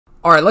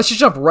Alright, let's just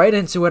jump right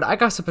into it. I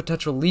got some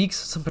potential leaks,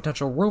 some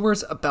potential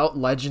rumors about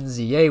Legends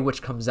EA,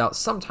 which comes out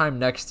sometime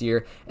next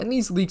year, and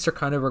these leaks are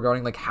kind of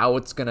regarding like how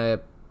it's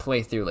gonna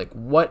play through, like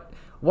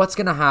what's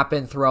gonna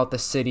happen throughout the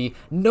city.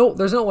 No,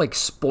 there's no like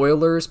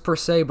spoilers per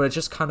se, but it's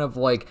just kind of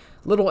like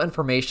little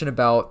information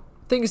about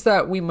things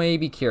that we may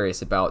be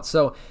curious about.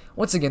 So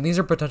once again, these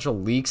are potential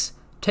leaks.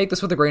 Take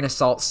this with a grain of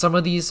salt. Some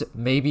of these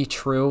may be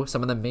true,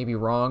 some of them may be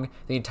wrong.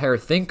 The entire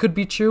thing could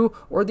be true,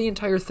 or the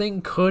entire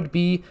thing could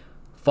be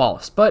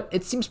false, but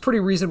it seems pretty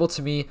reasonable to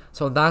me,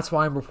 so that's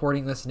why I'm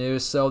reporting this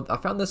news. So I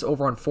found this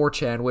over on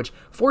 4chan, which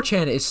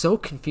 4chan is so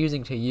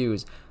confusing to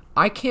use.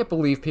 I can't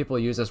believe people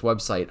use this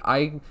website.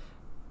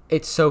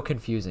 It's so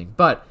confusing.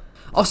 But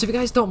also, if you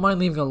guys don't mind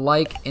leaving a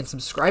like and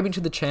subscribing to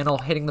the channel,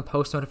 hitting the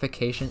post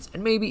notifications,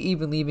 and maybe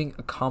even leaving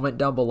a comment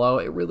down below,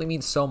 it really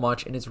means so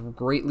much and it's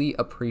greatly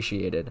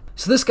appreciated.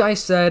 So this guy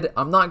said,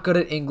 I'm not good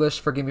at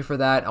English, forgive me for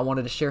that. I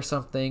wanted to share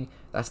something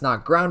that's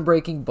not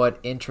groundbreaking, but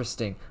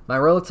interesting. My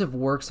relative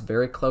works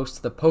very close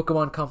to the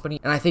Pokemon company,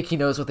 and I think he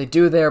knows what they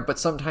do there, but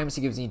sometimes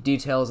he gives me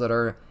details that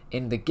are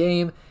in the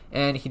game,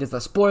 and he does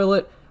not spoil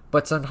it,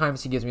 but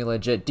sometimes he gives me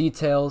legit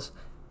details,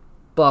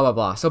 blah, blah,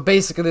 blah. So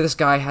basically, this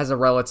guy has a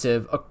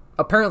relative,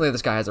 apparently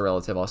this guy has a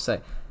relative, I'll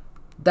say,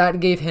 that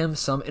gave him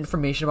some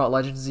information about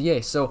Legends EA.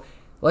 So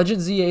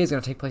Legends EA is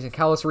going to take place in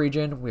Kalos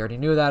region. We already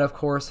knew that, of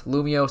course.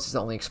 Lumios is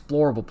the only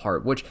explorable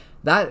part, which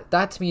that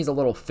to me is a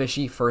little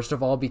fishy, first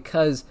of all,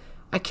 because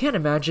I can't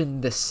imagine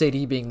the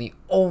city being the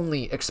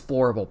only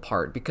explorable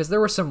part, because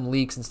there were some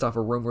leaks and stuff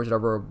or rumors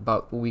whatever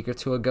about a week or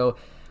two ago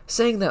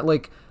saying that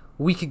like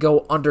we could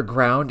go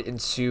underground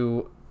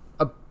into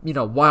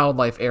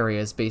wildlife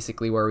areas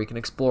basically where we can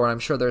explore. I'm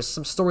sure there's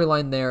some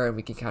storyline there and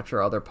we can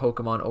capture other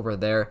Pokemon over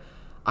there.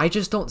 I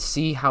just don't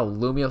see how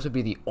Lumios would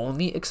be the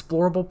only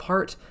explorable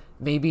part.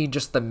 Maybe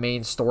just the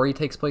main story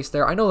takes place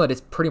there. I know that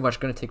it's pretty much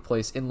going to take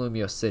place in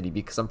Lumios City,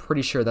 because I'm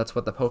pretty sure that's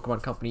what the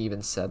Pokemon company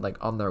even said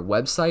like on their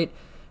website.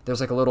 There's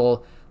like a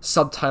little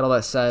subtitle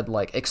that said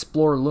like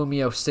explore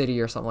Lumio City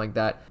or something like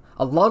that.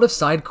 A lot of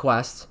side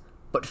quests,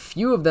 but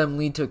few of them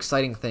lead to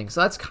exciting things.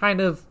 So that's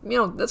kind of,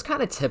 that's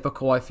kind of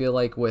typical, I feel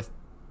like, with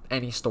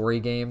any story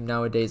game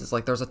nowadays. It's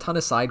like there's a ton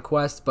of side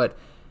quests, but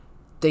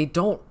they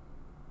don't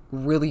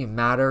really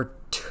matter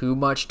too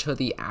much to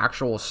the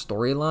actual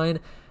storyline.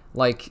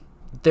 Like,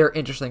 they're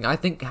interesting. I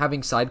think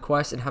having side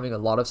quests and having a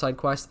lot of side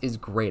quests is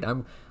great.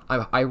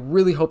 I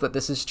really hope that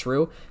this is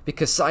true,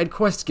 because side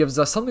quests gives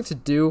us something to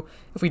do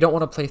if we don't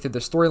want to play through the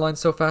storyline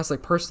so fast.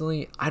 Like,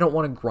 personally, I don't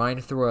want to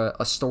grind through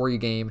a story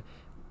game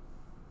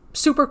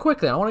super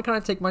quickly. I want to kind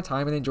of take my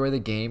time and enjoy the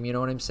game, you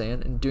know what I'm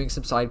saying? And doing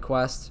some side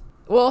quests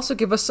will also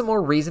give us some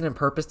more reason and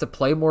purpose to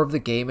play more of the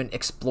game and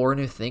explore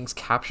new things,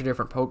 capture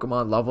different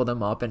Pokemon, level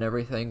them up and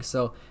everything.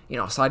 So,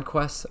 side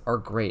quests are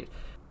great.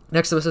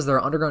 Next up, it says there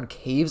are underground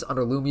caves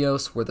under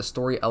Lumios where the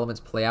story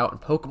elements play out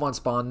and Pokemon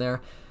spawn there.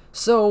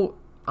 So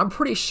I'm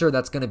pretty sure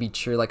that's going to be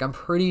true. Like, I'm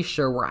pretty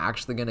sure we're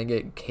actually going to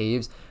get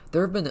caves.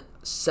 There have been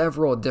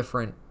several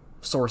different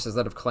sources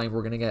that have claimed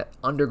we're going to get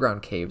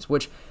underground caves,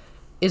 which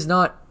is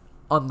not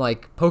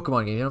unlike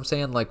Pokemon games, you know what I'm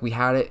saying? Like, we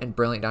had it in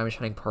Brilliant Diamond,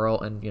 Shining Pearl,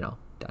 and, Diamond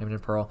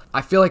and Pearl.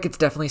 I feel like it's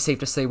definitely safe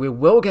to say we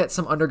will get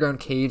some underground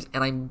caves,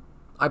 and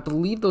I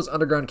believe those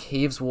underground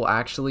caves will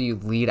actually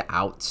lead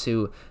out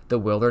to the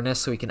wilderness,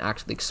 so we can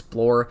actually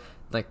explore,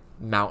 like,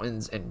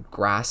 mountains and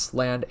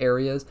grassland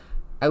areas.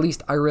 At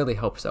least, I really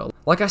hope so.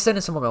 Like I said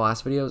in some of my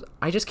last videos,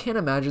 I just can't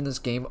imagine this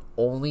game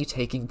only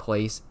taking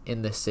place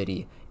in the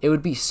city. It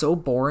would be so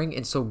boring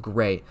and so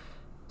gray.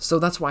 So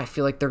that's why I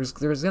feel like there's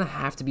going to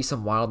have to be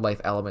some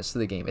wildlife elements to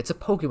the game. It's a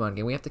Pokemon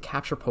game. We have to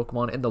capture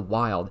Pokemon in the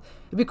wild.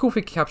 It'd be cool if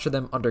we could capture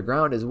them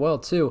underground as well,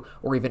 too.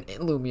 Or even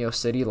in Lumio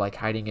City, like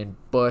hiding in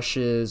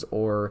bushes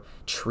or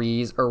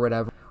trees or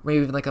whatever. Or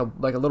maybe even like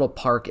a little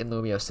park in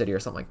Lumio City or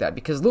something like that.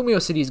 Because Lumio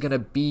City is going to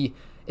be...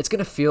 It's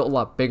going to feel a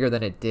lot bigger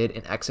than it did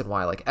in X and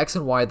Y. Like, X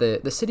and Y,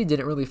 the city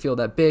didn't really feel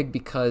that big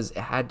because it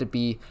had to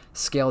be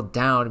scaled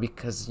down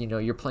because,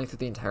 you're playing through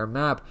the entire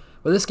map.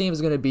 But this game is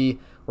going to be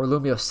where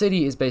Lumio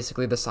City is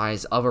basically the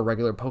size of a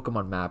regular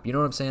Pokemon map. You know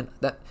what I'm saying?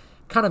 That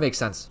kind of makes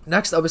sense.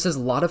 Next up, it says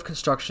a lot of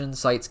construction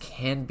sites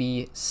can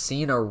be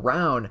seen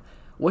around,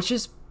 which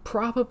is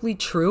probably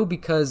true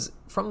because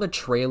from the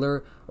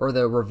trailer or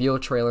the reveal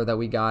trailer that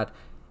we got,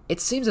 it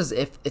seems as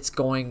if it's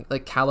going,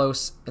 like,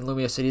 Kalos and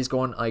Lumio City is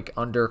going, like,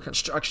 under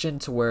construction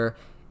to where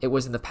it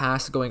was in the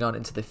past going on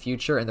into the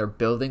future, and they're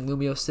building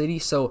Lumio City.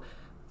 So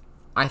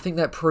I think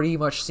that pretty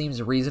much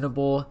seems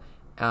reasonable.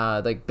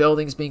 Like,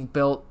 buildings being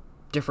built,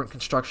 different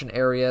construction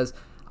areas.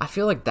 I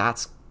feel like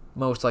that's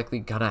most likely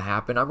gonna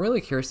happen. I'm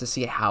really curious to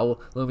see how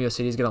Lumio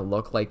City is gonna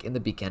look like in the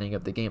beginning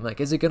of the game. Like,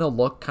 is it gonna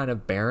look kind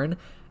of barren?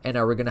 And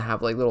are we gonna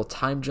have like little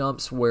time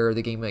jumps where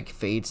the game like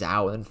fades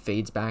out and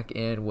fades back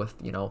in with,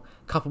 a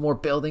couple more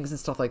buildings and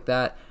stuff like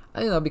that? I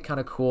think that'd be kind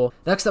of cool.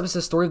 Next up, it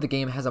says story of the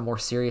game has a more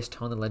serious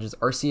tone than Legends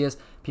Arceus.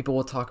 People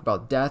will talk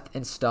about death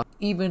and stuff.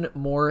 Even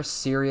more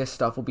serious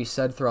stuff will be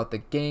said throughout the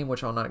game,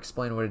 which I'll not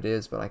explain what it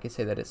is, but I could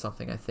say that it's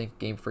something I think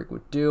Game Freak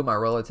would do. My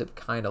relative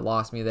kind of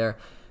lost me there.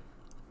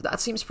 that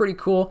seems pretty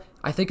cool.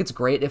 I think it's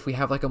great if we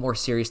have like a more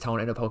serious tone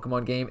in a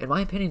Pokemon game. In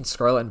my opinion,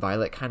 Scarlet and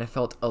Violet kind of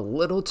felt a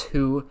little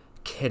too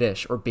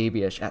kiddish or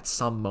babyish at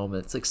some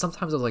moments. Like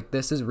sometimes I was like,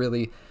 this is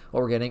really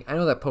what we're getting. I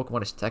know that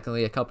Pokemon is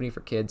technically a company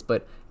for kids,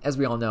 but as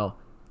we all know,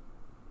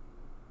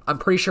 I'm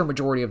pretty sure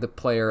majority of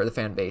the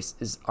fan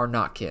base are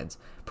not kids.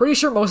 Pretty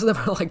sure most of them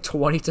are like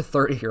 20 to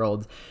 30 year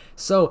olds.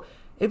 So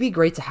it'd be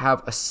great to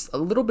have a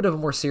little bit of a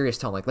more serious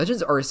tone. Like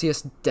Legends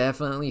Arceus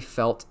definitely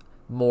felt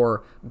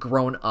more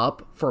grown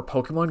up for a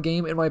Pokemon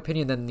game, in my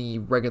opinion, than the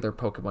regular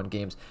Pokemon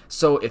games.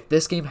 So if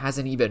this game has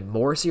an even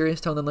more serious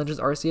tone than Legends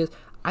Arceus,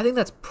 I think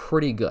that's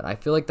pretty good. I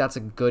feel like that's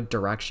a good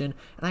direction,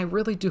 and I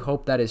really do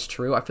hope that is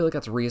true. I feel like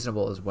that's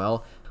reasonable as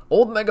well.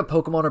 Old Mega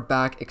Pokemon are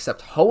back,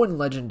 except Ho and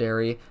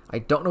Legendary. I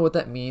don't know what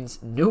that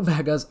means. New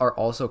Megas are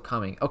also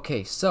coming.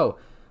 Okay, so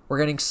we're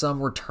getting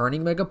some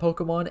returning Mega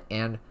Pokemon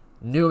and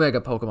new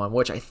Mega Pokemon,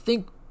 which I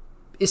think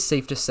is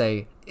safe to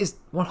say is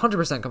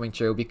 100% coming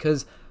true,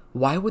 because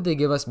why would they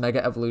give us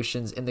Mega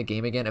Evolutions in the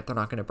game again if they're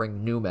not going to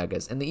bring new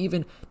Megas? And they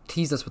even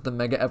teased us with the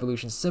Mega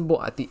Evolution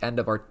symbol at the end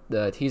of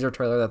the teaser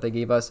trailer that they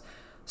gave us.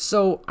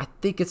 So I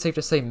think it's safe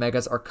to say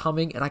Megas are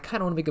coming, and I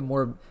kind of want to make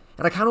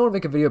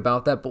a video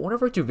about that, but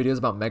whenever I do videos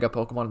about Mega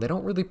Pokemon, they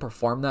don't really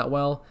perform that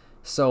well,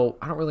 so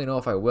I don't really know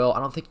if I will. I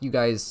don't think you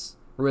guys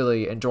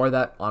really enjoy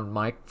that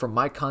from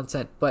my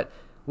content, but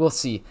we'll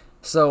see.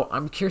 So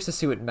I'm curious to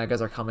see what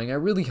Megas are coming. I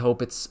really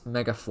hope it's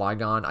Mega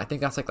Flygon. I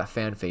think that's like the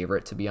fan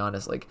favorite, to be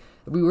honest. Like,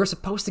 we were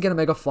supposed to get a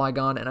Mega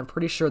Flygon, and I'm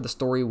pretty sure the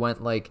story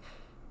went like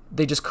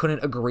they just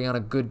couldn't agree on a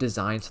good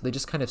design, so they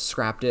just kind of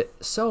scrapped it.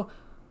 So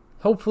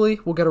hopefully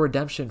we'll get a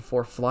redemption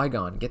for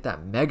Flygon, get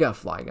that Mega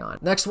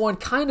Flygon. Next one,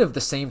 kind of the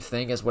same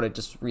thing as what it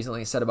just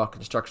recently said about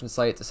construction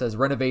sites. It says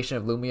renovation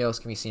of Lumiose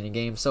can be seen in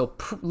game. So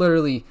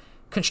literally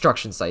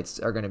construction sites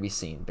are going to be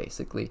seen,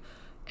 basically.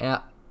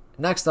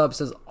 Next up, it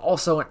says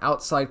also an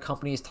outside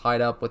company is tied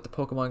up with the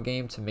Pokemon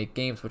game to make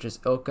games, which is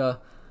Ilka.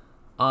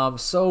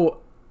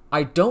 So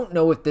I don't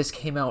know if this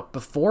came out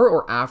before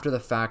or after the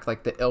fact,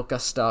 like the Ilka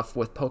stuff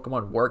with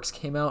Pokemon Works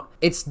came out.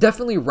 It's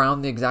definitely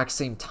around the exact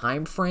same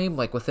time frame,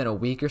 like within a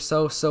week or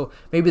so. So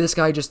maybe this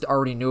guy just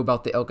already knew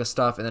about the Ilka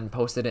stuff and then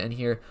posted it in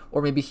here,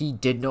 or maybe he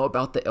did know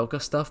about the Ilka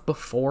stuff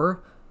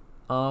before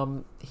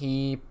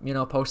he,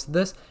 posted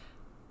this.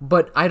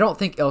 But I don't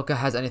think Ilka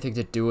has anything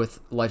to do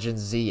with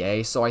Legends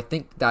ZA, so I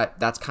think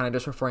that's kind of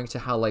just referring to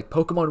how like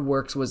Pokemon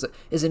Works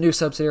is a new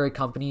subsidiary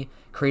company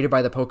created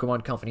by the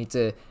Pokemon company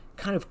to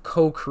kind of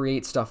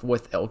co-create stuff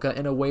with Ilka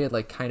in a way,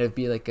 like kind of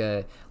be like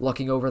a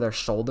looking over their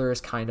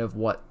shoulders, kind of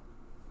what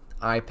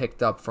I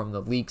picked up from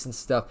the leaks and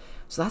stuff.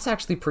 So that's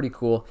actually pretty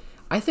cool.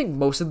 I think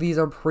most of these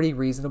are pretty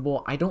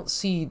reasonable. I don't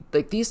see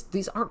like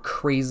these aren't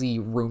crazy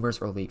rumors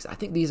or leaks. I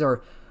think these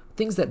are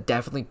things that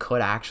definitely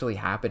could actually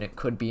happen. It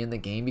could be in the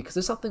game because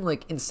there's something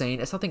like insane.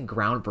 It's nothing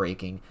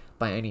groundbreaking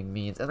by any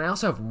means. And I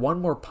also have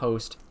one more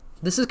post.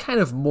 This is kind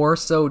of more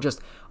so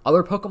just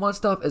other Pokemon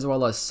stuff as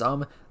well as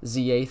some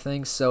ZA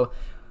things. So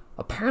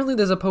apparently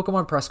there's a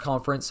Pokemon press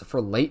conference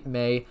for late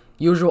May.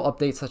 Usual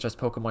updates such as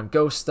Pokemon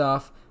Go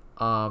stuff,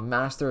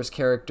 Masters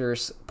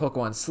characters,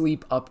 Pokemon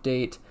Sleep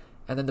update,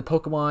 and then the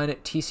Pokemon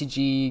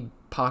TCG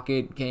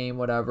Pocket game,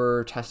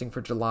 whatever, testing for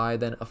July,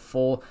 then a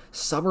full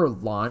summer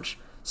launch.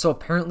 So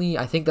apparently,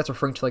 I think that's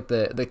referring to like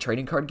the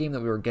trading card game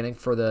that we were getting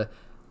for the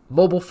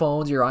mobile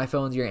phones, your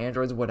iPhones, your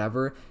Androids,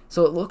 whatever.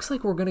 So it looks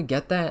like we're going to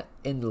get that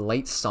in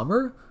late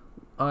summer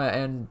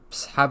and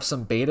have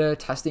some beta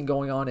testing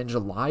going on in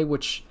July,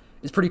 which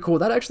is pretty cool.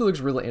 That actually looks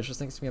really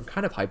interesting to me. I'm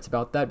kind of hyped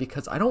about that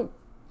because I don't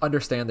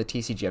understand the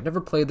TCG. I've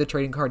never played the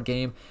trading card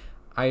game.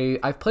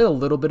 I've played a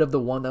little bit of the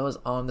one that was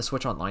on the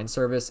Switch Online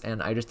service,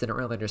 and I just didn't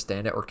really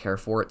understand it or care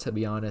for it, to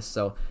be honest.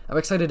 So I'm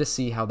excited to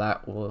see how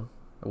that will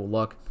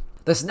look.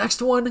 This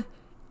next one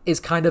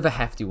is kind of a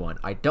hefty one.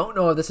 I don't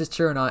know if this is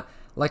true or not.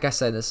 Like I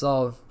said, this is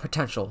all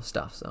potential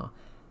stuff. So,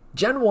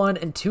 Gen 1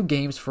 and 2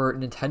 games for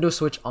Nintendo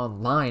Switch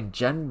Online.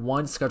 Gen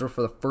 1 scheduled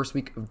for the first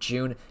week of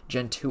June.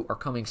 Gen 2 are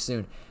coming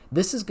soon.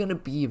 This is going to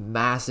be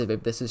massive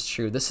if this is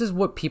true. This is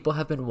what people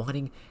have been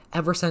wanting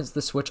ever since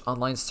the Switch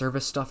Online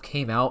service stuff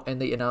came out and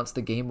they announced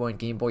the Game Boy and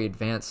Game Boy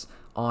Advance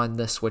on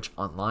the Switch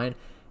Online.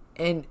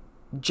 And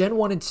Gen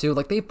 1 and 2,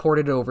 like they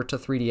ported it over to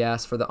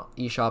 3DS for the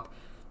eShop.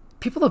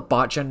 People have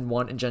bought Gen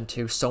 1 and Gen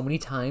 2 so many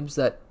times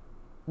that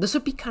this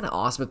would be kind of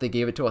awesome if they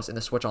gave it to us in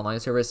the Switch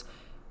Online service.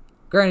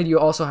 Granted, you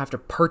also have to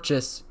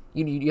purchase,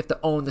 you have to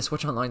own the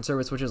Switch Online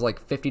service, which is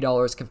like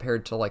 $50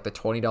 compared to like the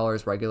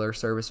 $20 regular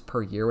service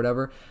per year,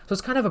 whatever. So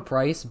it's kind of a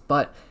price,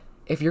 but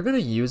if you're going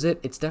to use it,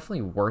 it's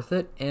definitely worth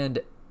it. And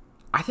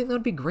I think that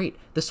would be great.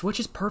 The Switch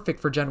is perfect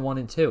for Gen 1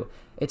 and 2.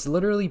 It's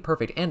literally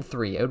perfect. And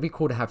 3. It would be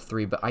cool to have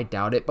 3, but I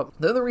doubt it. But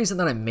the other reason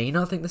that I may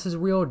not think this is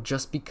real,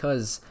 just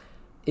because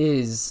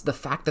is the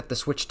fact that the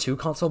Switch 2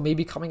 console may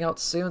be coming out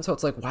soon. So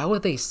it's like, why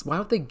would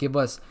they give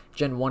us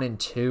Gen 1 and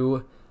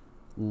 2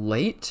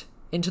 late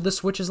into the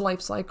Switch's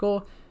life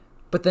cycle?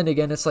 But then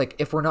again, it's like,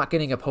 if we're not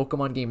getting a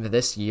Pokemon game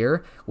this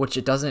year, which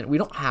we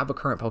don't have a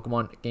current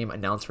Pokemon game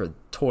announced for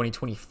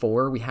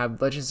 2024. We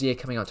have Legends ZA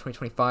coming out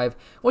 2025.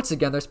 Once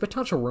again, there's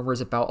potential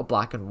rumors about a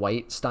black and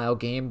white style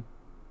game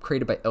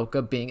created by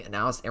Ilka being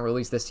announced and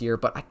released this year,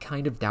 but I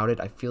kind of doubt it.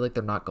 I feel like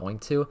they're not going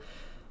to.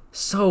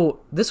 So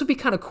this would be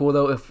kind of cool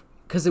though,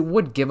 because it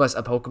would give us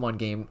a Pokemon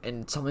game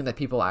and something that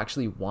people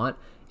actually want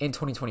in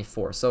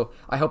 2024. So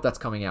I hope that's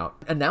coming out.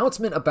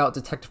 Announcement about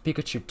Detective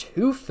Pikachu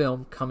 2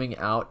 film coming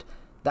out.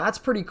 That's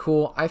pretty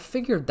cool. I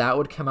figured that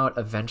would come out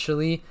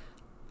eventually,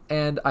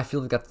 and I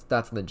feel like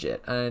that's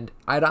legit. And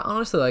I'd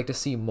honestly like to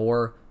see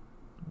more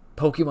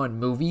Pokemon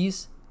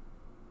movies,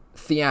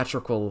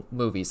 theatrical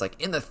movies, like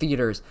in the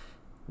theaters.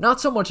 Not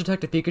so much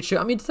Detective Pikachu.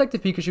 I mean,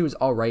 Detective Pikachu is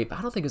alright, but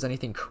I don't think it's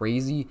anything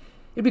crazy.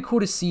 It'd be cool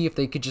to see if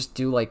they could just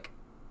do like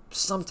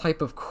some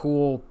type of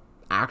cool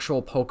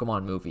actual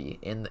Pokemon movie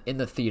in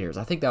the theaters.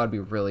 I think that would be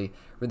really,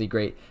 really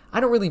great. I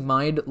don't really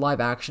mind live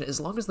action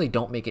as long as they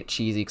don't make it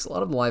cheesy, because a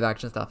lot of the live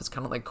action stuff is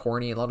kind of like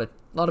corny. A lot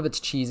of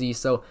it's cheesy,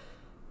 so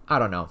I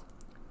don't know.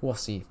 We'll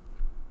see.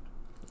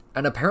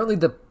 And apparently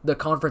the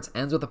conference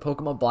ends with a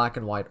Pokemon Black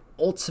and White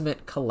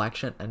Ultimate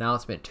Collection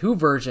announcement. 2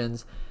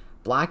 versions.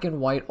 Black and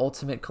White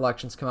Ultimate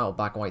Collections come out with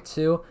Black and White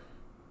 2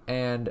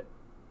 and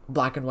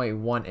Black and White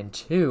 1 and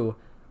 2,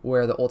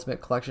 where the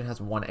Ultimate Collection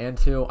has 1 and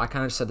 2. I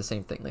kind of just said the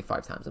same thing like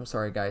 5 times. I'm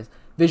sorry, guys.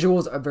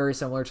 Visuals are very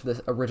similar to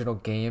the original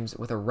games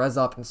with a res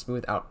up and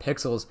smooth out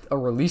pixels. A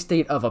release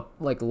date of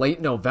like late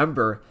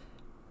November.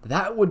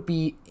 That would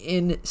be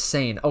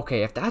insane.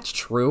 Okay, if that's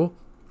true,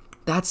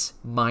 that's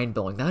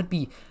mind-blowing. That'd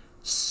be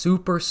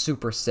super,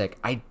 super sick.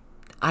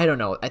 I don't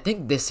know. I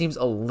think this seems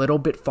a little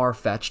bit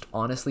far-fetched,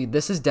 honestly.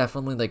 This is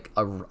definitely like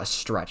a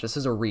stretch. This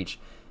is a reach.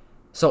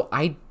 So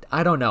I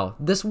don't know.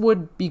 This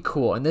would be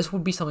cool, and this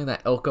would be something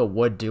that Ilka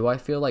would do. I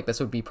feel like this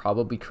would be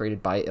probably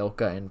created by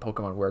Ilka and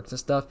Pokemon Works and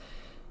stuff.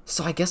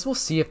 So I guess we'll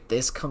see if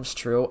this comes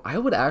true. I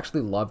would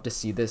actually love to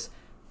see this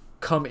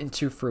come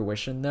into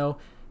fruition, though,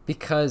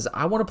 because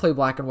I want to play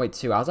Black and White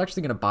too. I was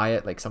actually going to buy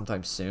it like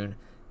sometime soon,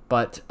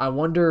 but I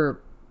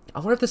wonder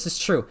if this is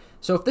true.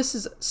 So if this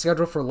is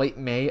scheduled for late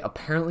May,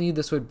 apparently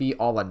this would be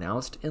all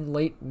announced in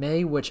late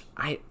May, which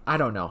I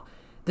don't know.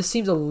 This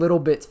seems a little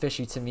bit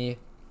fishy to me.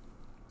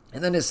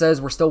 And then it says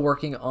we're still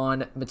working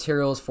on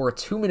materials for a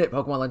 2-minute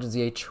Pokemon Legends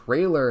EA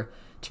trailer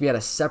to be at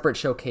a separate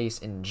showcase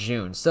in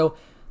June. So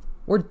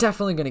we're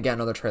definitely going to get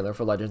another trailer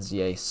for Legends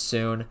EA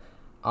soon.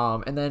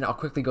 And then I'll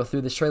quickly go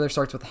through. This trailer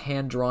starts with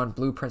hand-drawn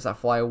blueprints that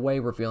fly away,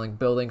 revealing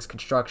buildings,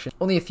 construction.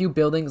 Only a few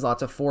buildings,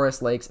 lots of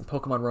forests, lakes, and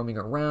Pokemon roaming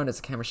around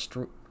as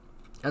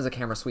the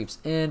camera sweeps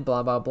in,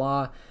 blah, blah,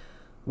 blah.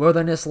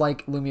 Wilderness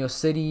like Lumio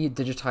City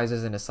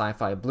digitizes into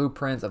sci-fi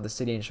blueprints of the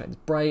city and shines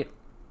bright.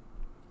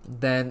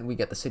 Then we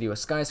get the city with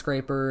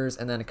skyscrapers,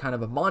 and then kind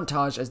of a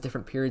montage as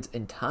different periods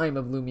in time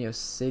of Lumio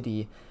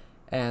City,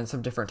 and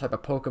some different type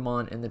of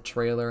Pokemon in the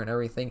trailer and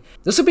everything.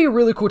 This would be a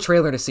really cool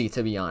trailer to see,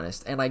 to be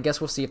honest, and I guess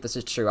we'll see if this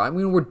is true. I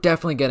mean, we're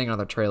definitely getting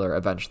another trailer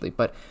eventually,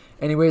 but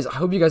anyways, I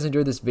hope you guys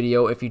enjoyed this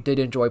video. If you did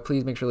enjoy,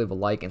 please make sure to leave a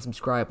like and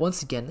subscribe.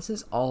 Once again, this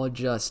is all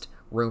just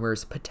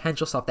rumors,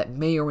 potential stuff that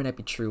may or may not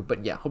be true,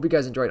 but yeah, hope you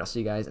guys enjoyed. I'll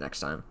see you guys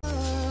next time.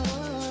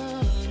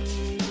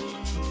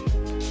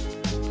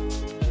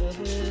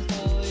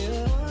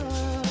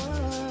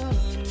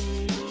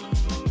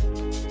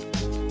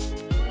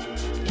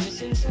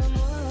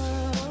 Someone